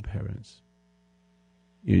forgive your parents.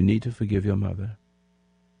 You need to forgive your mother.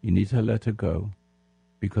 You need to let her go,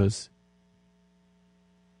 because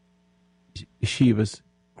she was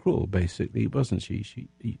cruel, basically, wasn't she? She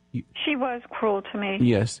was cruel to me.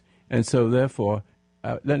 Yes, and so therefore,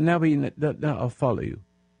 now I'll follow you.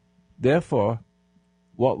 Therefore,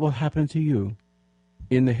 what will happen to you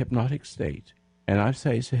in the hypnotic state, and I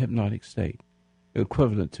say it's a hypnotic state,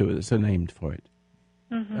 equivalent to it, it's a name for it,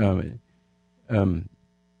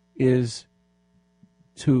 is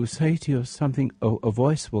to say to you something, a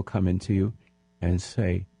voice will come into you and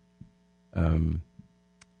say, a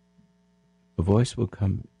voice will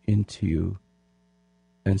come into you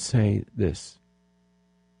and say this: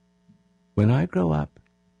 when I grow up,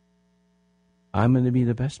 I'm going to be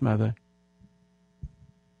the best mother,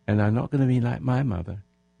 and I'm not going to be like my mother,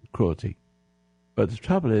 cruelty. But the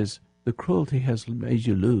trouble is, the cruelty has made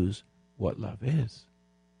you lose what love is.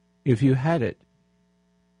 If you had it,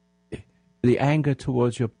 the anger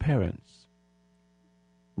towards your parents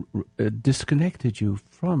disconnected you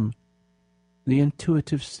from the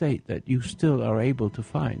intuitive state that you still are able to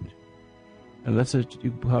find. Unless a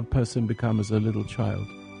person becomes a little child,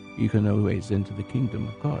 you can always enter the kingdom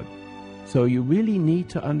of God. So you really need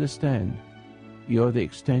to understand you're the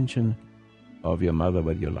extension of your mother,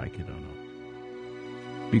 whether you like it or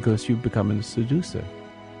not. Because you become a seducer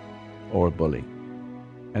or a bully.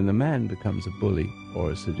 And the man becomes a bully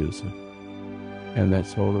or a seducer. And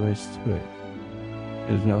that's all there is to it.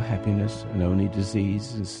 There's no happiness and only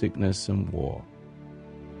disease and sickness and war.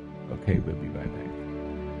 Okay, we'll be right back.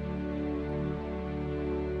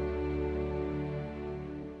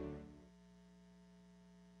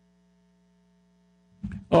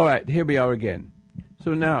 All right, here we are again.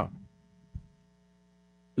 So now,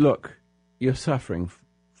 look, you're suffering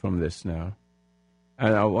from this now.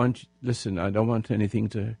 And I don't want anything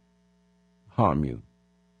to harm you,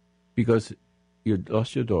 because you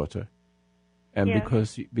lost your daughter, and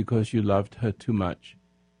Yes. because you loved her too much.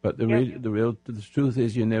 But the truth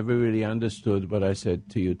is, you never really understood what I said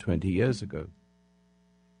to you 20 years ago.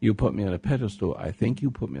 You put me on a pedestal. I think you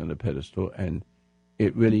put me on a pedestal, and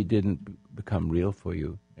it really didn't become real for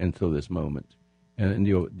you until this moment, and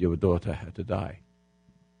your daughter had to die.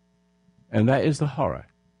 And that is the horror.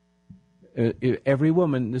 Every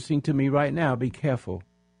woman listening to me right now, be careful,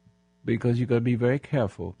 because you've got to be very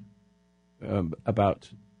careful about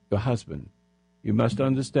your husband. You must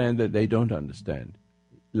understand that they don't understand.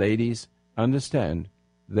 Ladies, understand,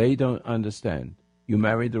 they don't understand. You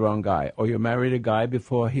married the wrong guy, or you married a guy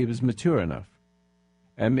before he was mature enough.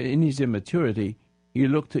 And in his immaturity, he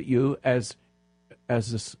looked at you as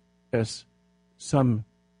some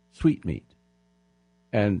sweetmeat.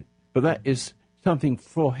 But that is something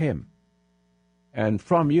for him and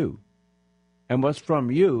from you. And what's from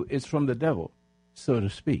you is from the devil, so to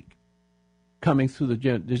speak. Coming through the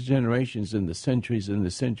generations and the centuries and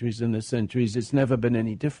the centuries and the centuries, it's never been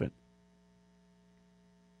any different.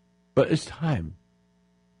 But it's time,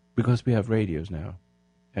 because we have radios now.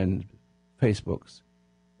 and Facebooks,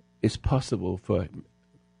 it's possible for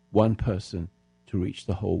one person to reach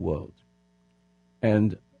the whole world.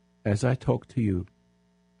 And as I talk to you,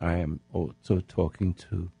 I am also talking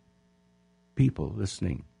to people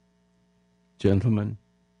listening. Gentlemen,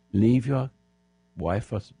 leave your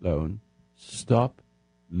wife alone. Stop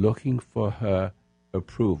looking for her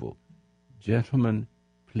approval. Gentlemen,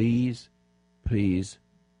 please, please,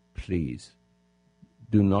 please,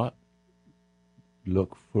 do not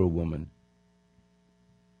look for a woman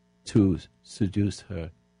to seduce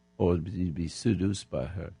her or be seduced by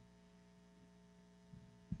her.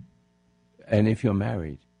 And if you're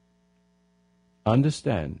married,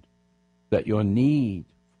 understand that your need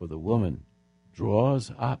for the woman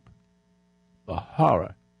draws up the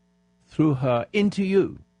horror through her into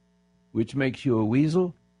you, which makes you a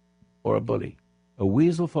weasel or a bully. A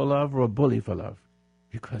weasel for love or a bully for love.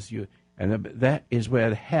 Because that is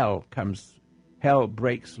where hell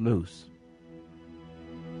breaks loose.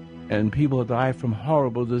 And people die from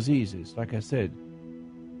horrible diseases. Like I said,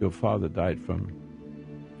 your father died from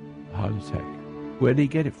a heart attack. Where did he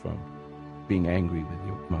get it from? Being angry with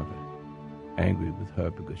your mother. Angry with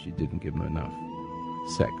her because she didn't give him enough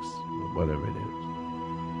sex, or whatever it is.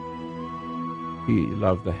 He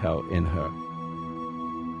loved the hell in her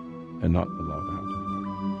and not the love out of her.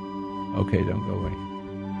 Okay, don't go away.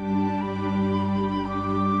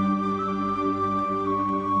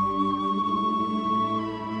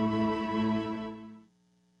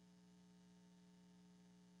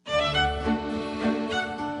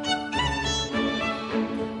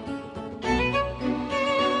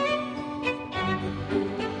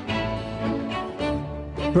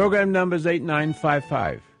 Program number is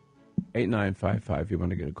 8955. 8955, you want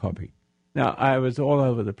to get a copy. Now, I was all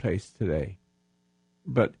over the place today,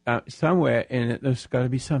 but somewhere in it, there's got to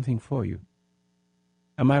be something for you.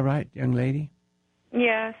 Am I right, young lady?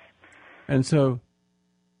 Yes. And so,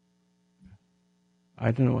 I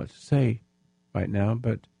don't know what to say right now,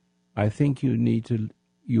 but I think you need to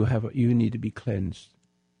be cleansed.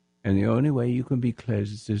 And the only way you can be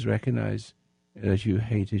cleansed is recognize that you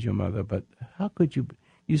hated your mother. But how could you?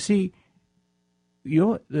 You see,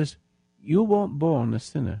 you weren't born a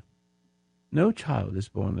sinner. No child is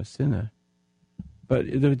born a sinner. But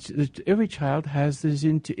every child has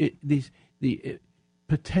the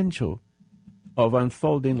potential of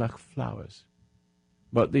unfolding like flowers.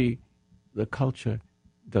 But the culture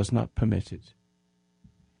does not permit it.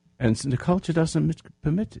 And the culture doesn't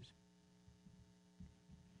permit it.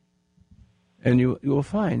 And you will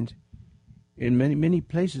find in many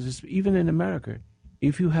places, even in America,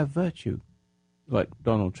 if you have virtue, like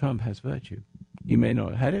Donald Trump has virtue, he may not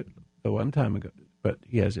have had it a one time ago, but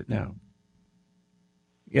he has it now.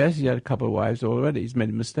 Yes, he had a couple of wives already. He's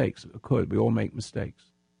made mistakes. Of course, we all make mistakes.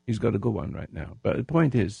 He's got a good one right now. But the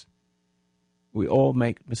point is, we all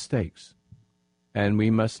make mistakes. And we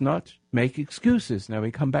must not make excuses. Now we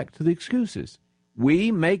come back to the excuses.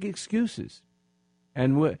 We make excuses.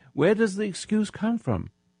 And where does the excuse come from?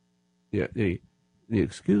 The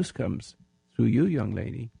excuse comes through you, young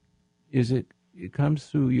lady. It comes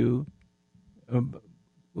through you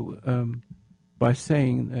by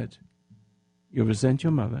saying that you resent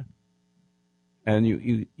your mother, and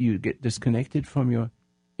you get disconnected from your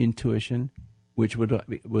intuition, which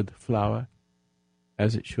would flower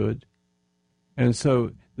as it should. And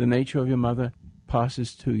so the nature of your mother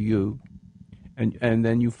passes to you, and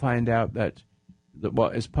then you find out that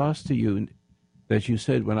what is passed to you, that you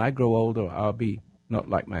said, when I grow older, I'll be not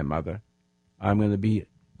like my mother. I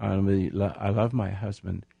love my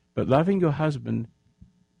husband. But loving your husband,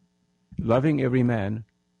 loving every man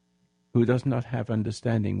who does not have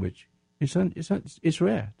understanding, which it's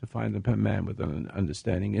rare to find a man with an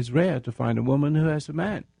understanding. It's rare to find a woman who has a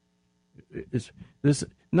man. There's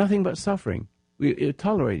nothing but suffering. We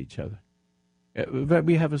tolerate each other.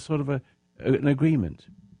 We have a sort of an agreement.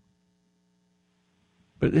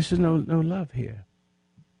 But this is no love here.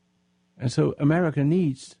 And so America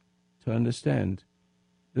needs to understand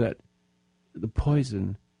that the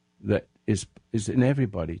poison that is in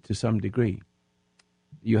everybody to some degree.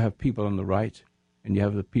 You have people on the right and you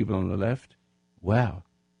have the people on the left. Wow.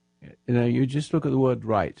 You just look at the word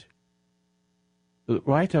right. The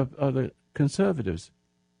right are the conservatives,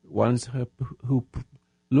 ones who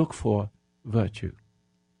look for virtue.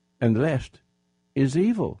 And the left is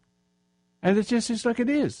evil. And it's like it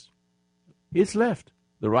is. It's left.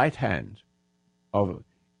 The right hand.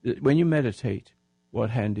 When you meditate,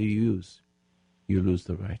 what hand do you use? You lose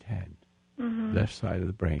the right hand. Mm-hmm. Left side of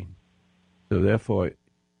the brain. So therefore,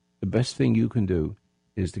 the best thing you can do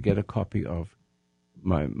is to get a copy of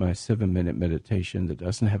my 7-minute meditation that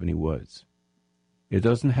doesn't have any words. It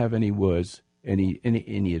doesn't have any words,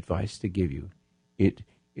 any advice to give you. It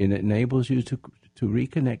enables you to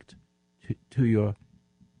reconnect to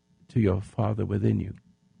your Father within you,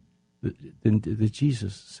 the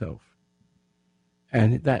Jesus self,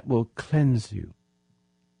 and that will cleanse you.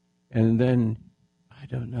 And then, I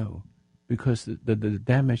don't know, because the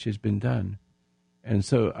damage has been done, and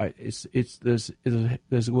so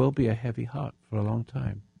there will be a heavy heart for a long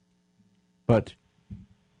time, but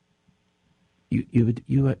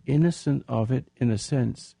you are innocent of it in a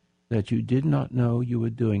sense that you did not know you were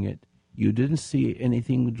doing it. You didn't see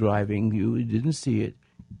anything driving you. You didn't see it.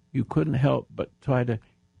 You couldn't help but try to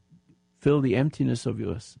fill the emptiness of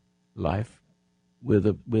your life with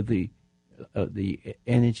the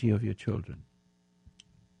energy of your children.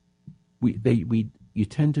 You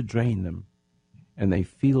tend to drain them, and they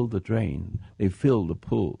feel the drain. They feel the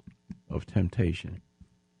pull of temptation,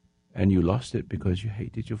 and you lost it because you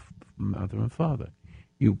hated your mother and father.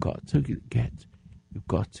 You've got to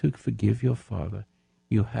forgive your father.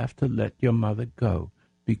 You have to let your mother go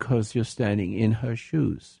because you're standing in her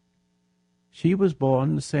shoes. She was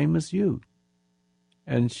born the same as you,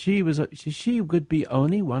 and she could be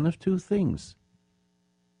only one of two things.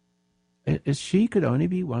 She could only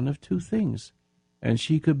be one of two things, and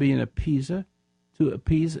she could be an appeaser,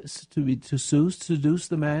 to seduce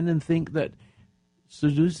the man and think that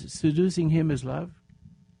seducing him is love,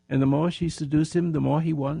 and the more she seduces him, the more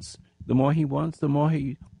he wants, the more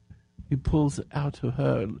he pulls out of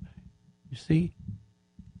her. You see,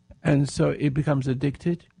 and so it becomes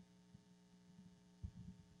addicted,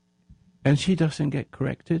 and she doesn't get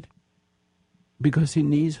corrected because he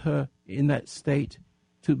needs her in that state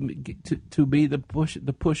to be the pusher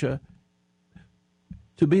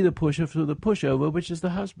to the pushover, which is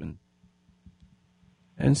the husband.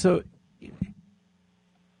 And so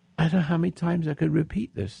I don't know how many times I could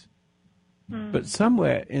repeat this, but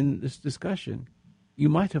somewhere in this discussion, you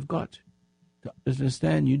might have got to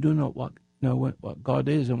understand you do not know what God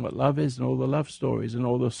is and what love is and all the love stories and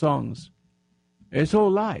all the songs. It's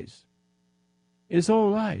all lies. It's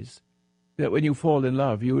all lies. That when you fall in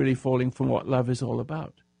love, you're really falling from what love is all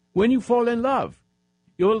about. When you fall in love,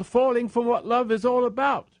 you're falling from what love is all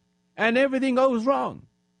about. And everything goes wrong.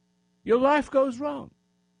 Your life goes wrong.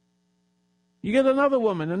 You get another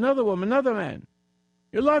woman, another man.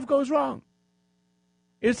 Your life goes wrong.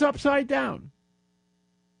 It's upside down.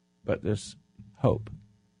 But there's hope.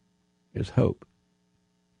 There's hope.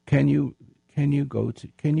 Can you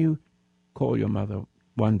call your mother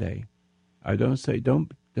one day? I don't say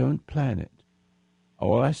don't plan it.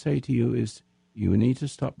 All I say to you is you need to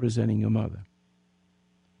stop resenting your mother.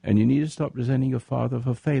 And you need to stop resenting your father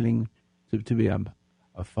for failing to be a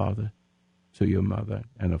father to your mother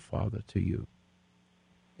and a father to you.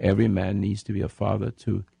 Every man needs to be a father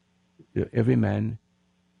to... Every man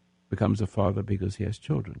becomes a father because he has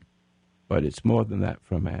children. But it's more than that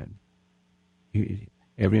for a man.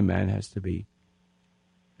 Every man has to be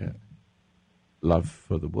love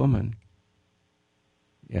for the woman.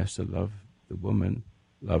 He has to love the woman,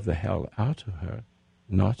 love the hell out of her,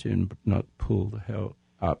 not pull the hell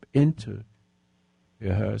up into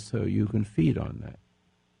her so you can feed on that,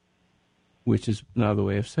 which is another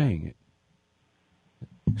way of saying it.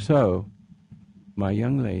 So, my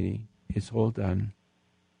young lady, it's all done.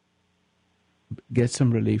 Get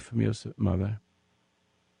some relief from your mother.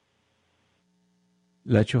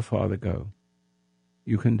 Let your father go.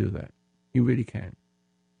 You can do that. You really can.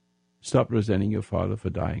 Stop resenting your father for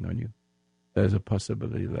dying on you. There's a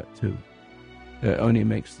possibility of that too. It only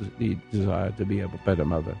makes the desire to be a better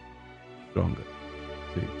mother stronger,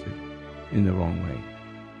 in the wrong way.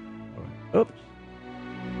 All right. Oops.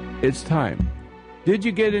 It's time. Did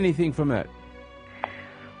you get anything from that?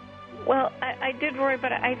 Well, I did, Roy,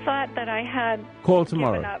 but I thought that I had Call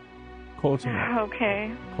tomorrow. given up. Call tomorrow.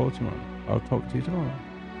 Okay. Call tomorrow. I'll talk to you tomorrow.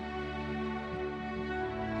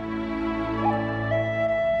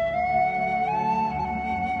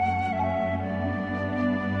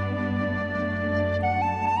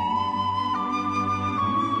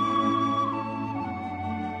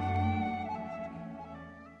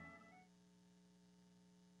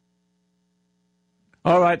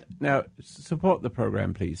 All right, now support the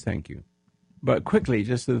program, please. Thank you. But quickly,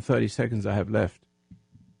 just in the 30 seconds I have left,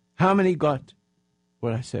 how many got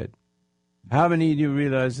what I said? How many do you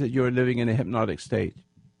realize that you're living in a hypnotic state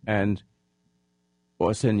and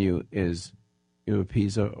what's in you is you're a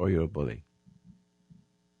appeaser or you're a bully?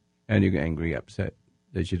 And you get angry, upset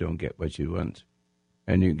that you don't get what you want.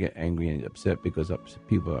 And you get angry and upset because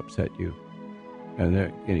people upset you.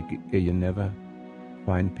 And you never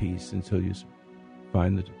find peace until you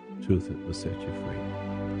find the truth that will set you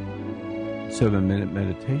free. 7-minute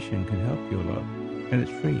meditation can help you a lot, and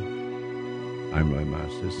it's free. I'm Roy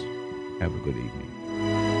Masters. Have a good evening.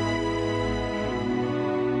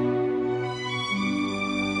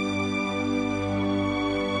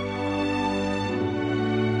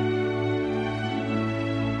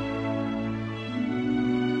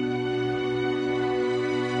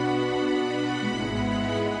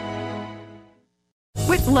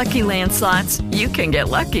 With Lucky Land Slots, you can get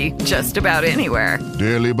lucky just about anywhere.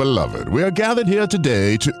 Dearly beloved, we are gathered here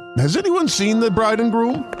today to... Has anyone seen the bride and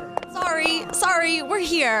groom? Sorry, we're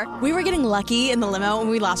here. We were getting lucky in the limo and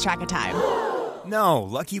we lost track of time. No,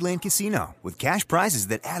 Lucky Land Casino, with cash prizes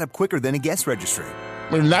that add up quicker than a guest registry.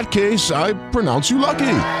 In that case, I pronounce you lucky.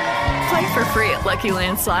 Play for free at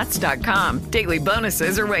LuckyLandSlots.com. Daily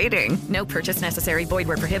bonuses are waiting. No purchase necessary. Void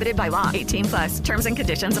where prohibited by law. 18+. Terms and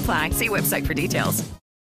conditions apply. See website for details.